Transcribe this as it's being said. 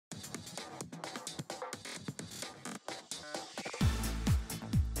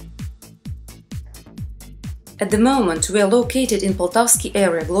At the moment, we are located in Poltavsky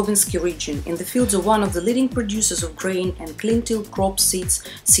area, Globinsky region, in the fields of one of the leading producers of grain and clean-till crop seeds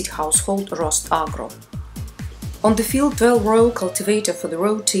seed household Rostagro. On the field, 12-row cultivator for the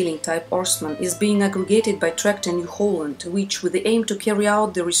row tilling type Orsman is being aggregated by tractor New Holland, which, with the aim to carry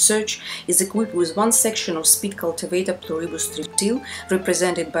out the research, is equipped with one section of speed cultivator Pluribus Strip Till,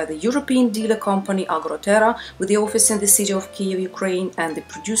 represented by the European dealer company Agroterra, with the office in the city of Kiev, Ukraine, and the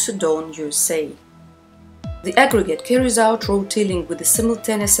producer Dawn, USA. The aggregate carries out row tilling with the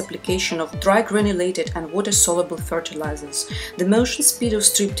simultaneous application of dry granulated and water-soluble fertilizers, the motion speed of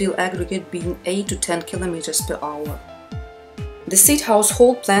strip till aggregate being 8 to 10 km per hour. The seed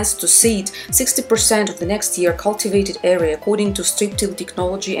household plans to seed 60% of the next year cultivated area according to strip till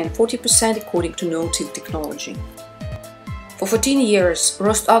technology and 40% according to no-till technology. For 14 years,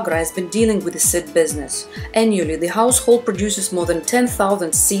 Rostagro has been dealing with the seed business. Annually, the household produces more than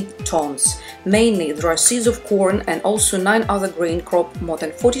 10,000 seed tons. Mainly, there are seeds of corn and also 9 other grain crops, more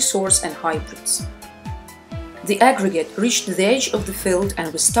than 40 sorts and hybrids. The aggregate reached the edge of the field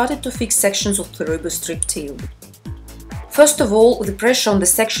and we started to fix sections of Pluribus Strip Till. First of all, the pressure on the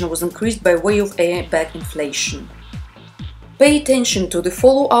section was increased by way of airbag inflation. Pay attention to the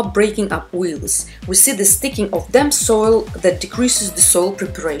follow-up breaking up wheels. We see the sticking of damp soil that decreases the soil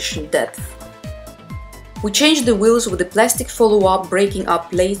preparation depth. We changed the wheels with the plastic follow-up breaking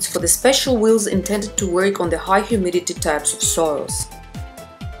up plates for the special wheels intended to work on the high humidity types of soils.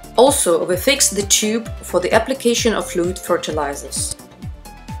 Also, we fixed the tube for the application of fluid fertilizers.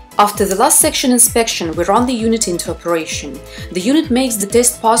 After the last section inspection, we run the unit into operation. The unit makes the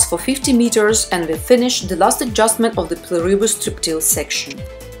test pass for 50 meters and we finish the last adjustment of the Pluribus Strip Till section.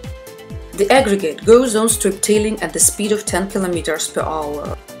 The aggregate goes on strip tilling at the speed of 10 km per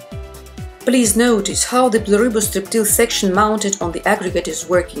hour. Please notice how the Pluribus Strip Till section mounted on the aggregate is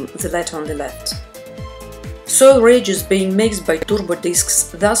working, the letter on the left. Soil rage is being mixed by turbo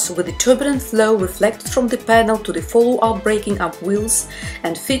discs, thus with the turbulent flow reflected from the panel to the follow-up breaking up wheels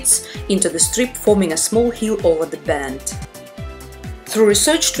and fits into the strip, forming a small hill over the band. Through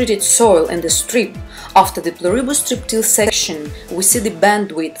research-treated soil in the strip, after the Pluribus Strip Till section, we see the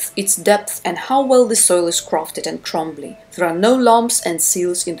band width, its depth and how well the soil is crafted and crumbly. There are no lumps and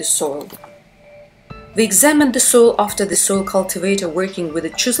seals in the soil. We examined the soil after the soil cultivator working with the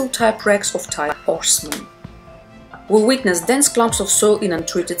chisel-type racks of type Orsman. We witnessed dense clumps of soil in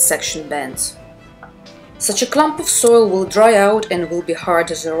untreated section bands. Such a clump of soil will dry out and will be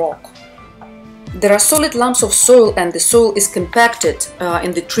hard as a rock. There are solid lumps of soil and the soil is compacted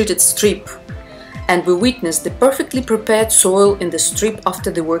in the treated strip, and we witnessed the perfectly prepared soil in the strip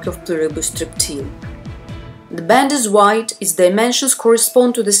after the work of Pluribus Strip Till. The band is wide, its dimensions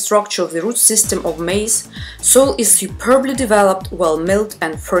correspond to the structure of the root system of maize, soil is superbly developed, well milled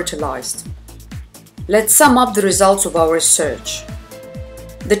and fertilized. Let's sum up the results of our research.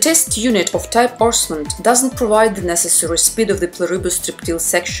 The test unit of type Orsman doesn't provide the necessary speed of the Pluribus Strip Till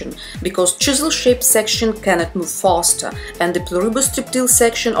section because chisel-shaped section cannot move faster and the Pluribus Strip Till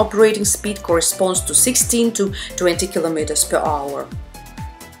section operating speed corresponds to 16 to 20 km per hour.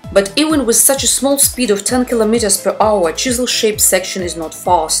 But even with such a small speed of 10 km per hour, chisel-shaped section is not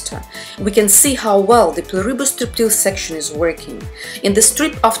faster. We can see how well the Pluribus Strip Till section is working. In the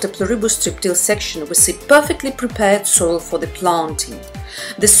strip after Pluribus Strip Till section, we see perfectly prepared soil for the planting.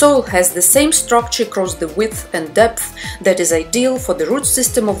 The soil has the same structure across the width and depth that is ideal for the root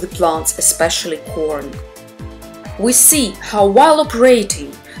system of the plants, especially corn. We see how while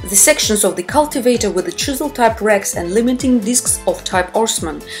operating, the sections of the cultivator with the chisel-type racks and limiting discs of type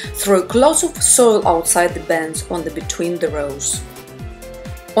Orsman throw clots of soil outside the bands on the between the rows.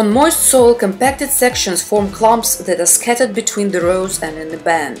 On moist soil, compacted sections form clumps that are scattered between the rows and in the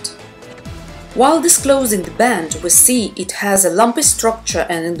band. While disclosing the band, we see it has a lumpy structure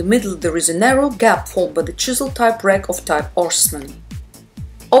and in the middle there is a narrow gap formed by the chisel-type rack of type Orsman.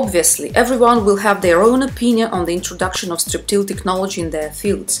 Obviously, everyone will have their own opinion on the introduction of strip till technology in their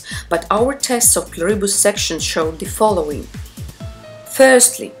fields, but our tests of Pluribus sections showed the following.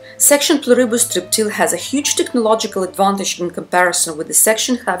 Firstly, section Pluribus Strip Till has a huge technological advantage in comparison with the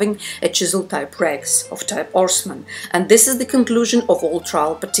section having a chisel-type racks of type Orsman, and this is the conclusion of all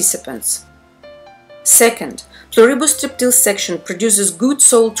trial participants. Second, Pluribus Strip Till section produces good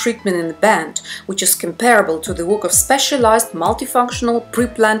soil treatment in the band, which is comparable to the work of specialized multifunctional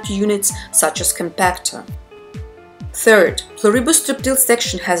preplant units such as compactor. Third, Pluribus Strip Till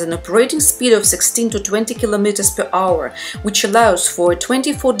section has an operating speed of 16 to 20 km per hour, which allows for a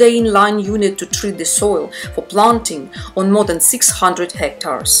 24-day inline unit to treat the soil for planting on more than 600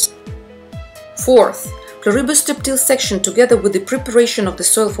 hectares. Fourth, Pluribus Strip Till section, together with the preparation of the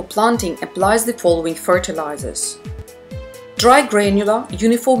soil for planting, applies the following fertilizers: dry granular,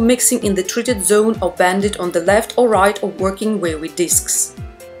 uniform mixing in the treated zone or banded on the left or right or working wavy discs.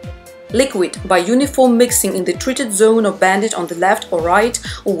 Liquid, by uniform mixing in the treated zone or banded on the left or right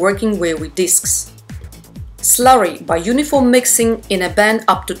or working wavy discs. Slurry, by uniform mixing in a band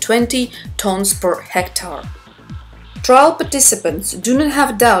up to 20 tons per hectare. Trial participants do not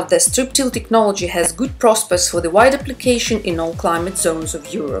have doubt that strip till technology has good prospects for the wide application in all climate zones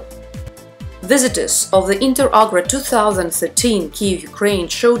of Europe. Visitors of the Agroterra 2013 Kiev, Ukraine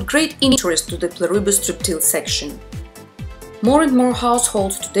showed great interest to the Pluribus Strip Till section. More and more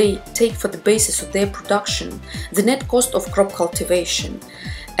households today take for the basis of their production the net cost of crop cultivation,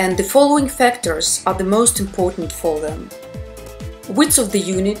 and the following factors are the most important for them: width of the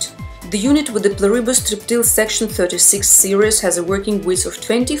unit. The unit with the Pluribus Strip Till section 36 series has a working width of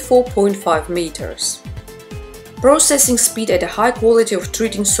 24.5 meters. Processing speed at a high quality of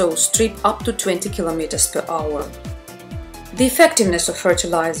treating soil strip up to 20 km per hour. The effectiveness of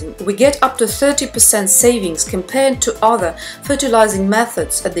fertilizing. We get up to 30% savings compared to other fertilizing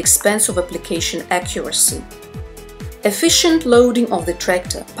methods at the expense of application accuracy. Efficient loading of the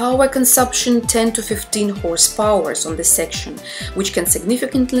tractor, power consumption 10 to 15 horsepower on this section, which can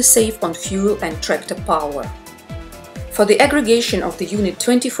significantly save on fuel and tractor power. For the aggregation of the Unit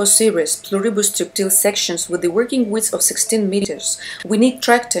 24 series Pluribus Strip Till sections with the working width of 16 meters, we need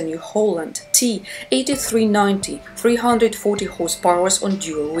tractor New Holland T 8390 340 horsepower on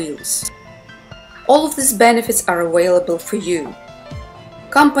dual wheels. All of these benefits are available for you.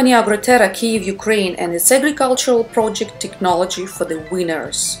 Company Agroterra, Kiev, Ukraine, and its agricultural project Technology for the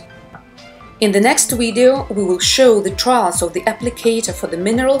Winners. In the next video, we will show the trials of the applicator for the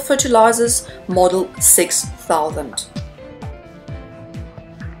mineral fertilizers Model 6000.